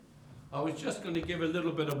I was just going to give a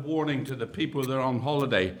little bit of warning to the people that are on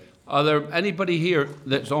holiday. Are there anybody here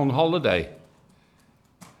that's on holiday?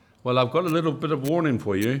 Well, I've got a little bit of warning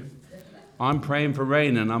for you. I'm praying for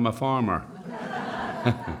rain and I'm a farmer.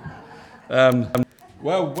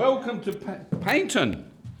 Well, welcome to Paignton.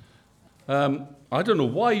 I don't know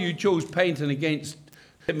why you chose Paignton against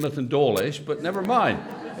Plymouth and Dawlish, but never mind.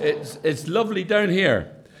 It's lovely down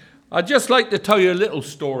here. I'd just like to tell you a little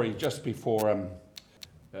story just before...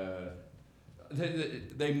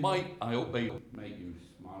 They might, I hope they make you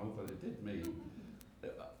smile, but it did me.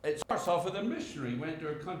 It starts off with a missionary went to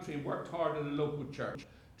a country and worked hard in a local church,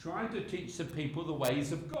 trying to teach the people the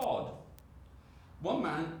ways of God. One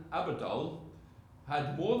man, Abdul,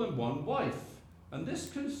 had more than one wife, and this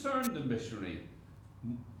concerned the missionary.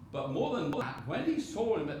 But more than that, when he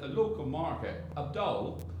saw him at the local market,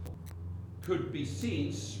 Abdul could be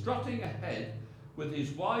seen strutting ahead with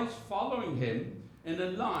his wives following him in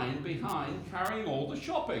a line behind, carrying all the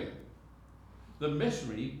shopping. The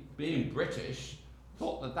missionary, being British,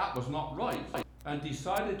 thought that was not right and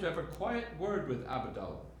decided to have a quiet word with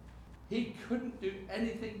Abdul. He couldn't do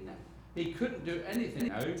anything now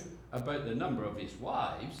about the number of his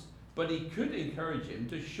wives, but he could encourage him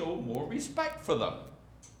to show more respect for them.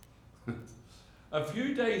 A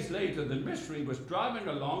few days later, the missionary was driving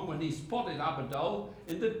along when he spotted Abdul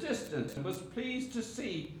in the distance and was pleased to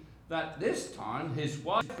see that this time his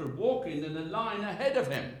wives were walking in a line ahead of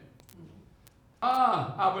him.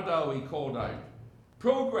 "Ah, Abdul," he called out.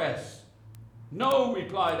 "Progress." "No,"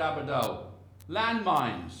 replied Abdul.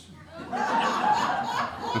 "Landmines."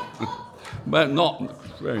 Well, not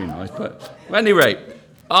very nice, but at any rate,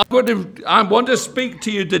 I want to speak to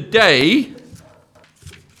you today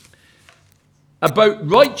about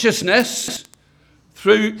righteousness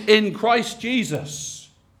in Christ Jesus.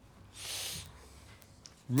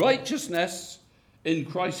 Righteousness in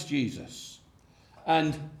Christ Jesus.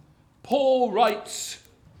 And Paul writes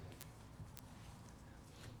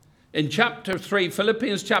in chapter 3,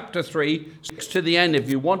 Philippians chapter 3, 6 to the end, if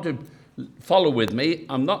you want to follow with me.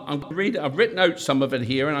 I've written out some of it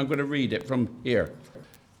here, and I'm going to read it from here.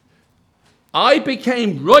 "I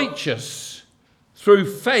became righteous through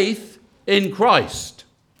faith in Christ.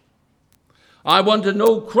 I want to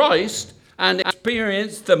know Christ and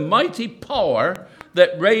experience the mighty power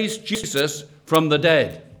that raised Jesus from the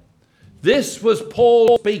dead." This was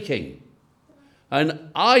Paul speaking. And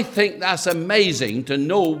I think that's amazing to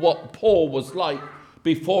know what Paul was like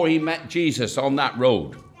before he met Jesus on that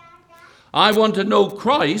road. I want to know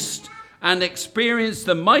Christ and experience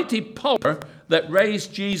the mighty power that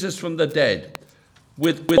raised Jesus from the dead.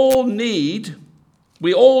 We all need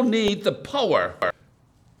the power.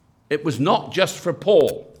 It was not just for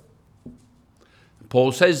Paul.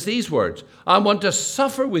 Paul says these words, "I want to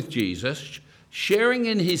suffer with Jesus, sharing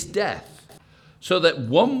in his death, so that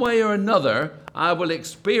one way or another I will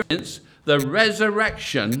experience the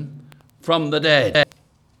resurrection from the dead."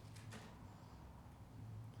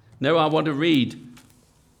 Now I want to read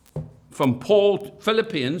from Paul,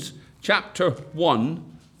 Philippians chapter 1,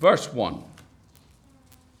 verse 1.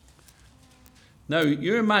 Now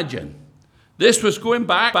you imagine, this was going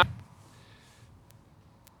back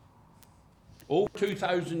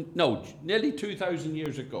nearly 2,000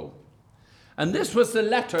 years ago. And this was the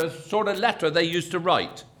letter they used to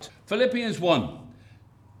write. Philippians 1.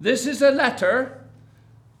 This is a letter,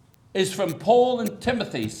 is from Paul and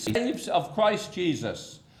Timothy, slaves of Christ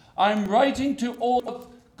Jesus. "I'm writing to all of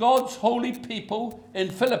God's holy people in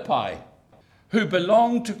Philippi who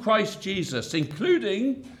belong to Christ Jesus,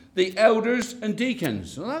 including the elders and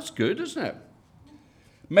deacons." Well, that's good, isn't it?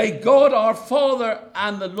 "May God our Father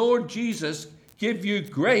and the Lord Jesus give you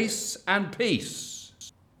grace and peace.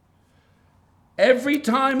 Every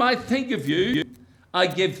time I think of you, I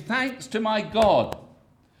give thanks to my God.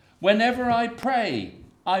 Whenever I pray,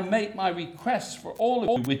 I make my requests for all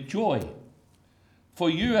of you with joy. For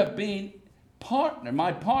you have been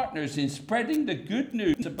my partners in spreading the good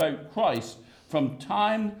news about Christ from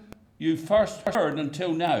time you first heard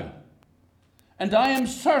until now. And I am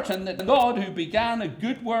certain that God, who began a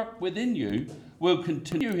good work within you, will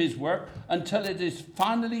continue his work until it is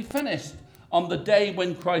finally finished on the day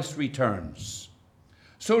when Christ returns.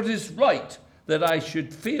 So it is right that I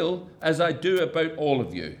should feel as I do about all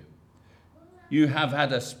of you. You have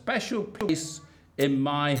had a special place in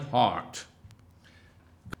my heart."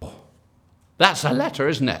 Oh, that's a letter,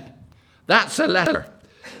 isn't it? That's a letter.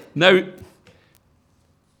 Now,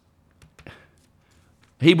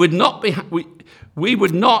 he would not be, we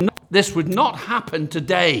would not, this would not happen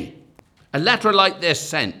today. A letter like this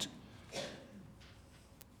sent.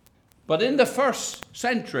 But in the first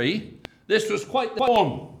century, this was quite the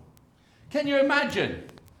norm. Can you imagine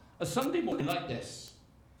a Sunday morning like this?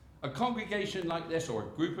 A congregation like this, or a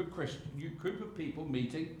group of people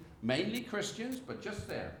meeting, mainly Christians, but just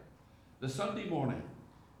there, the Sunday morning,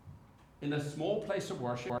 in a small place of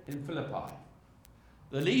worship in Philippi.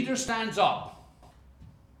 The leader stands up.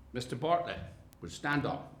 Mr. Bartlett would stand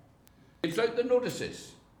up. He gives out the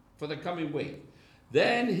notices for the coming week.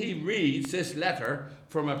 Then he reads this letter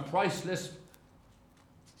from a priceless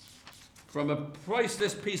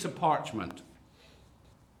piece of parchment,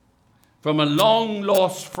 from a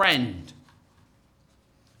long-lost friend.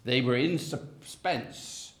 They were in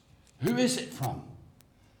suspense. Who is it from?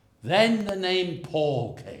 Then the name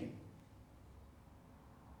Paul came.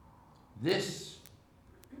 This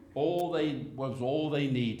was all they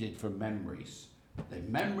needed for memories. The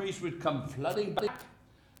memories would come flooding back.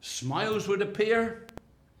 Smiles would appear.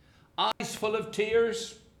 Eyes full of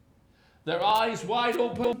tears. Their eyes wide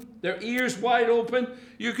open. Their ears wide open.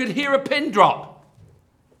 You could hear a pin drop.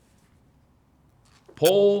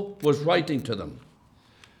 Paul was writing to them.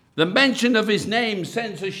 The mention of his name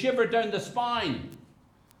sends a shiver down the spine.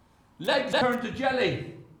 Legs turn to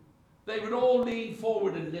jelly. They would all lean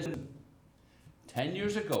forward and listen. 10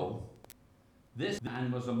 years ago, this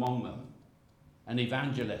man was among them, an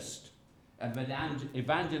evangelist, an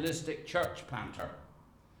evangelistic church planter.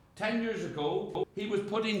 10 years ago, he was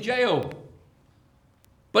put in jail,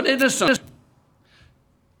 but innocent.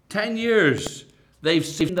 10 years, they've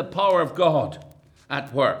seen the power of God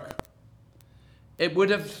at work. It would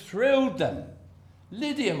have thrilled them.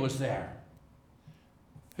 Lydia was there,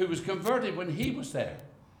 who was converted when he was there.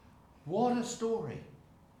 What a story.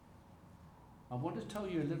 I want to tell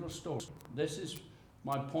you a little story. This is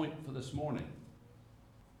my point for this morning.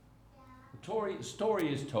 The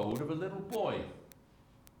story is told of a little boy.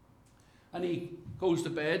 And he goes to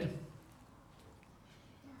bed.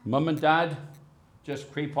 Mum and Dad just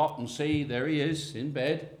creep up and see, there he is in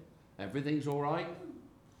bed. Everything's all right.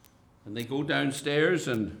 And they go downstairs,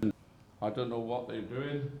 and I don't know what they're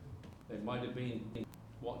doing. They might have been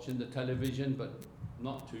watching the television, but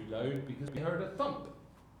not too loud, because they heard a thump.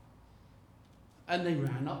 And they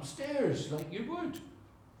ran upstairs like you would.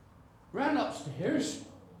 Ran upstairs.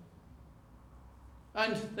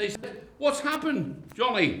 And they said, "What's happened,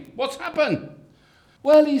 Johnny? What's happened?"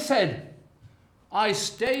 Well, he said, "I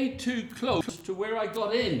stayed too close to where I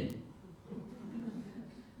got in."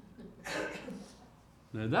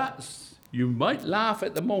 Now you might laugh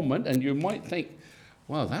at the moment, and you might think,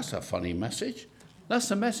 well, that's a funny message. That's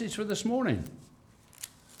the message for this morning.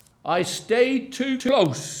 I stayed too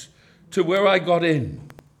close to where I got in.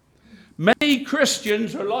 Many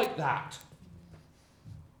Christians are like that.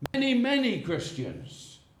 Many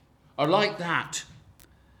Christians are like that.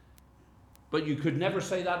 But you could never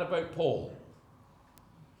say that about Paul.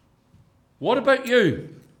 What about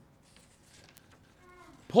you?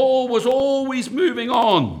 Paul was always moving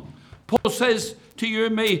on. Paul says to you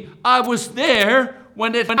and me, I was there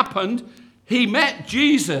when it happened. He met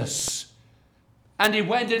Jesus and he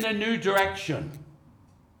went in a new direction.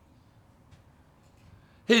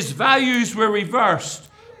 His values were reversed.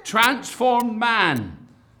 Transformed man.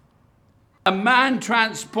 A man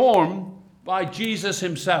transformed by Jesus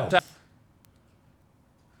himself.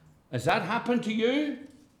 Has that happened to you?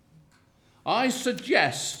 I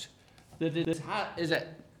suggest that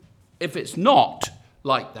if it's not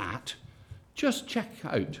like that, just check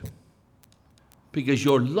out. Because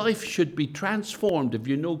your life should be transformed if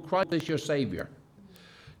you know Christ is your Savior.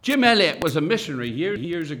 Jim Elliot was a missionary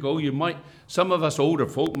years ago. Some of us older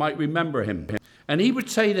folk might remember him. And he would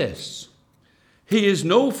say this: he is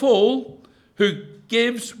no fool who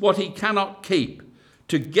gives what he cannot keep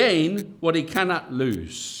to gain what he cannot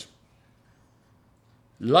lose.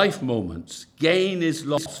 Life moments. Gain is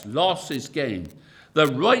loss. Loss is gain. The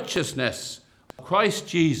righteousness of Christ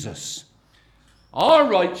Jesus. Our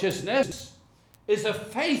righteousness is a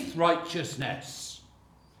faith righteousness.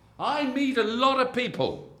 I meet a lot of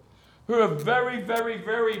people who are very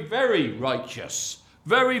righteous.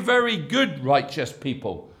 Very good righteous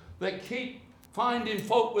people that keep finding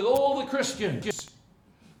fault with all the Christians.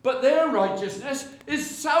 But their righteousness is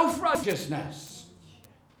self-righteousness.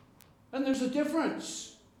 And there's a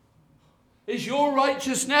difference. Is your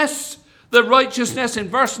righteousness the righteousness in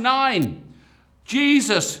verse 9?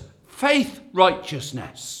 Jesus, faith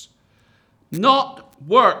righteousness, not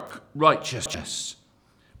work righteousness,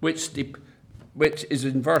 which is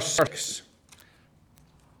in verse 6.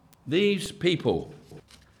 These people,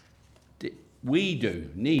 we do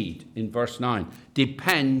need, in verse 9,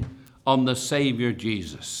 depend on the Savior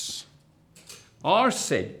Jesus. Our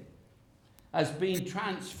sin has been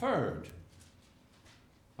transferred.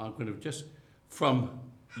 I'm going to just from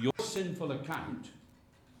your sinful account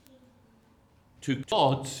to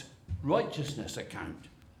God's righteousness account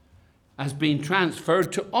has been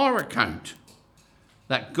transferred to our account.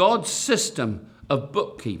 That God's system of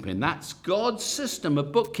bookkeeping, that's God's system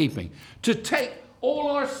of bookkeeping, to take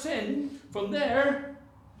all our sin from there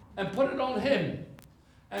and put it on him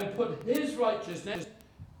and put his righteousness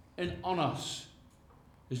on us.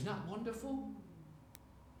 Isn't that wonderful?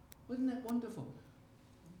 Isn't that wonderful?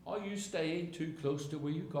 Are you staying too close to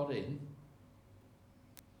where you got in?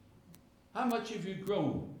 How much have you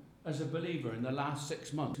grown as a believer in the last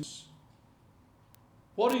 6 months?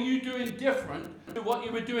 What are you doing different to what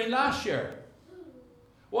you were doing last year?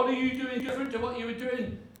 What are you doing different to what you were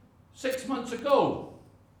doing 6 months ago?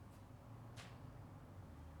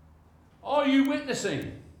 Are you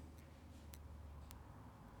witnessing?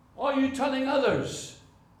 Are you telling others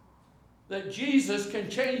that Jesus can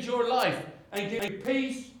change your life and give you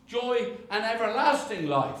peace, joy, and everlasting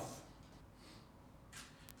life?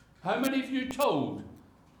 How many of you told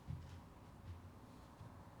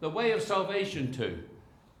the way of salvation to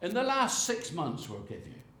in the last 6 months we'll give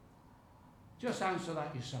you? Just answer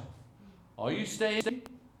that yourself. Are you staying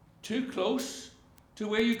too close to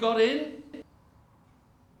where you got in?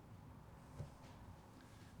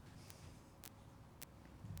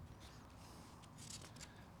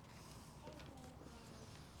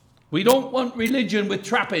 We don't want religion with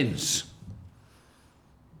trappings.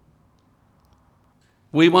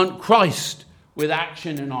 We want Christ with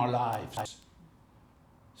action in our lives.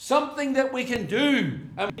 Something that we can do,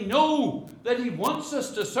 and we know that he wants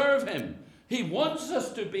us to serve him. He wants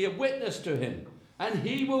us to be a witness to him, and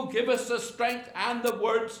he will give us the strength and the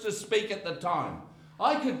words to speak at the time.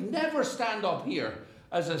 I could never stand up here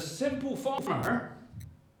as a simple farmer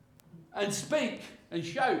and speak and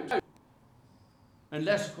shout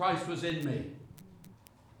unless Christ was in me.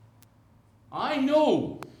 I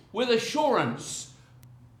know with assurance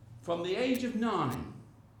from the age of 9,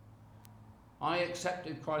 I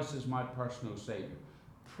accepted Christ as my personal Savior.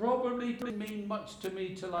 Probably didn't mean much to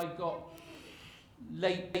me till I got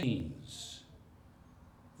late teens.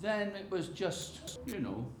 Then it was just,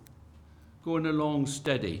 going along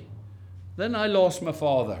steady. Then I lost my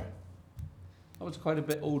father. I was quite a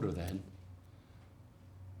bit older then.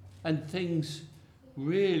 And things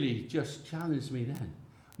really just challenged me then.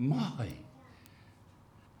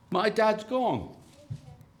 My dad's gone.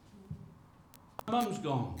 My mum's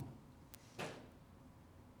gone.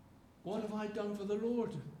 What have I done for the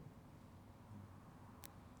Lord?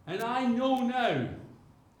 And I know now,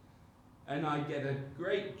 and I get a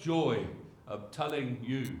great joy of telling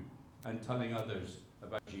you and telling others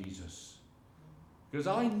about Jesus. Because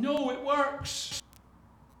I know it works.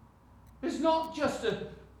 It's not just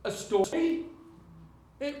a story.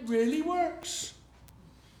 It really works.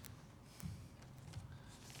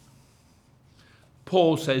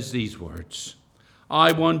 Paul says these words,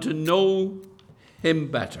 I want to know him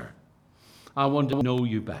better. I want to know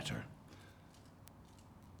you better.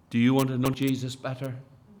 Do you want to know Jesus better?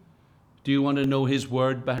 Do you want to know his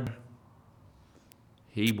word better?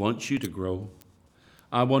 He wants you to grow.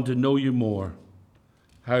 I want to know you more.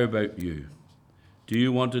 How about you? Do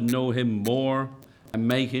you want to know him more and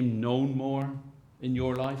make him known more in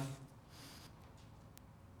your life?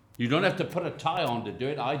 You don't have to put a tie on to do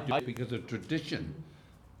it. I do it because of tradition.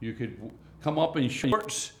 You could come up in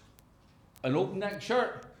shorts, an open neck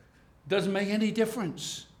shirt. Doesn't make any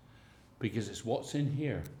difference, because it's what's in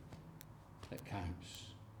here that counts.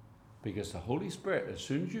 Because the Holy Spirit, as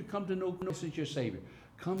soon as you come to know Christ as your Savior,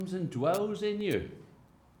 comes and dwells in you.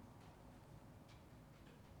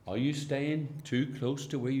 Are you staying too close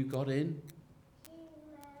to where you got in?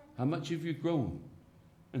 How much have you grown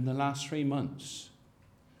in the last 3 months?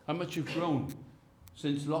 How much have you grown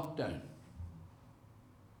since lockdown?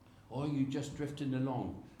 Or are you just drifting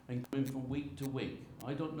along and going from week to week?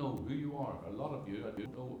 I don't know who you are. A lot of you,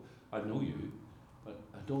 I know you, but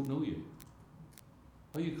I don't know you.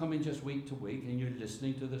 Are you coming just week to week and you're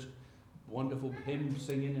listening to this wonderful hymn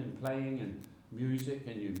singing and playing and music,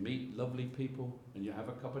 and you meet lovely people and you have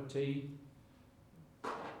a cup of tea?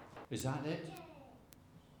 Is that it?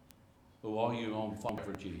 Or are you on fire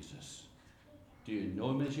for Jesus? Do you know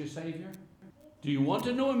him as your Savior? Do you want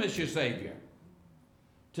to know him as your Savior?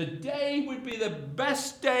 Today would be the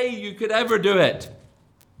best day you could ever do it,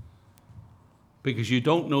 because you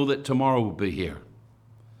don't know that tomorrow will be here.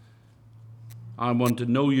 I want to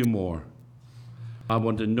know you more. I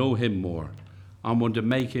want to know him more. I want to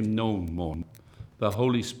make him known more. The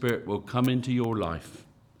Holy Spirit will come into your life.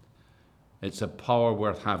 It's a power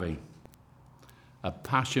worth having, a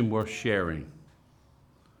passion worth sharing.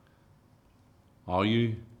 Are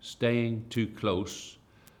you staying too close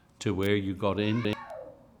to where you got in.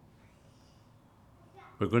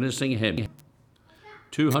 We're going to sing hymn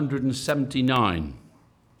 279.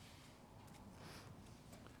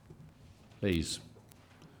 Please.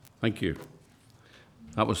 Thank you.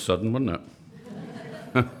 That was sudden, wasn't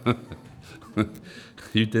it?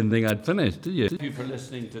 You didn't think I'd finished, did you? Thank you for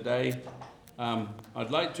listening today. I'd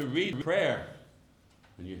like to read prayer.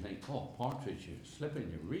 And you think, oh, Partridge, you're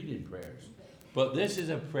slipping, you're reading prayers. But this is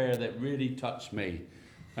a prayer that really touched me.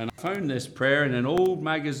 And I found this prayer in an old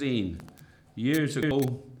magazine years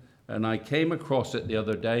ago. And I came across it the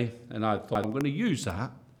other day. And I thought, I'm going to use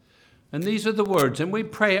that. And these are the words. And we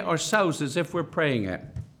pray it ourselves as if we're praying it.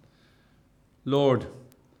 Lord,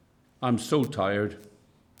 I'm so tired.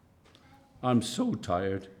 I'm so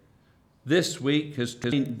tired. This week has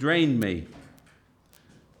drained me.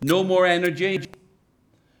 No more energy,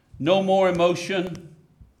 no more emotion,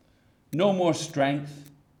 no more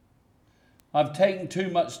strength. I've taken too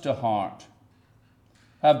much to heart.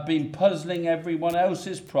 I've been puzzling everyone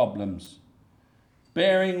else's problems,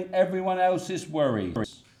 bearing everyone else's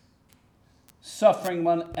worries, suffering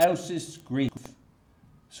one else's grief,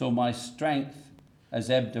 so my strength has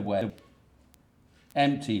ebbed away.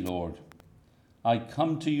 Empty, Lord. I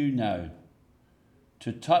come to you now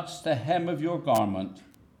to touch the hem of your garment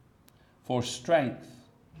for strength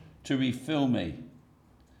to refill me,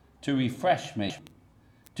 to refresh me,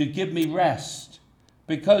 to give me rest.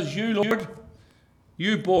 Because you, Lord,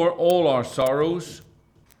 you bore all our sorrows,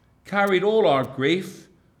 carried all our grief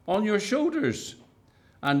on your shoulders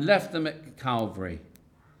and left them at Calvary.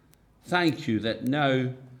 Thank you that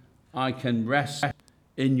now I can rest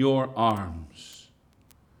in your arms.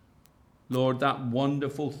 Lord, that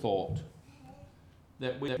wonderful thought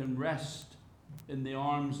that we can rest in the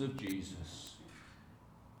arms of Jesus,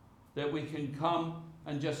 that we can come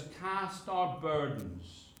and just cast our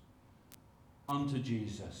burdens unto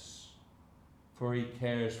Jesus, for he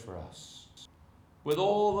cares for us. With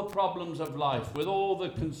all the problems of life, with all the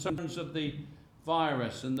concerns of the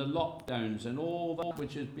virus and the lockdowns and all that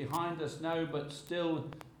which is behind us now but still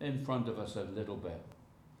in front of us a little bit,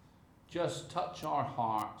 just touch our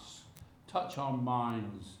hearts, touch our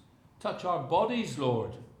minds, touch our bodies,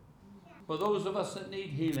 Lord. For those of us that need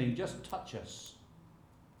healing, just touch us,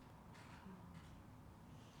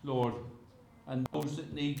 Lord. And those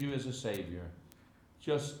that need you as a Saviour,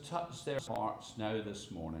 just touch their hearts now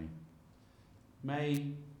this morning.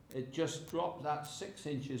 May it just drop that 6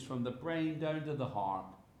 inches from the brain down to the heart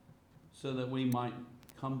so that we might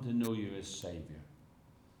come to know you as Saviour.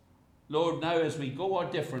 Lord, now as we go our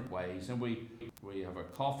different ways and we have a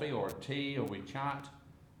coffee or a tea or we chat,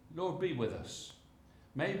 Lord, be with us.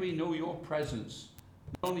 May we know your presence,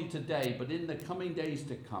 not only today, but in the coming days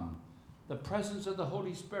to come. The presence of the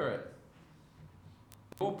Holy Spirit.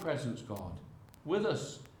 Your presence, God, with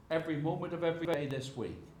us every moment of every day this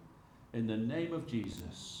week. In the name of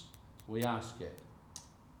Jesus, we ask it.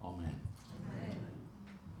 Amen.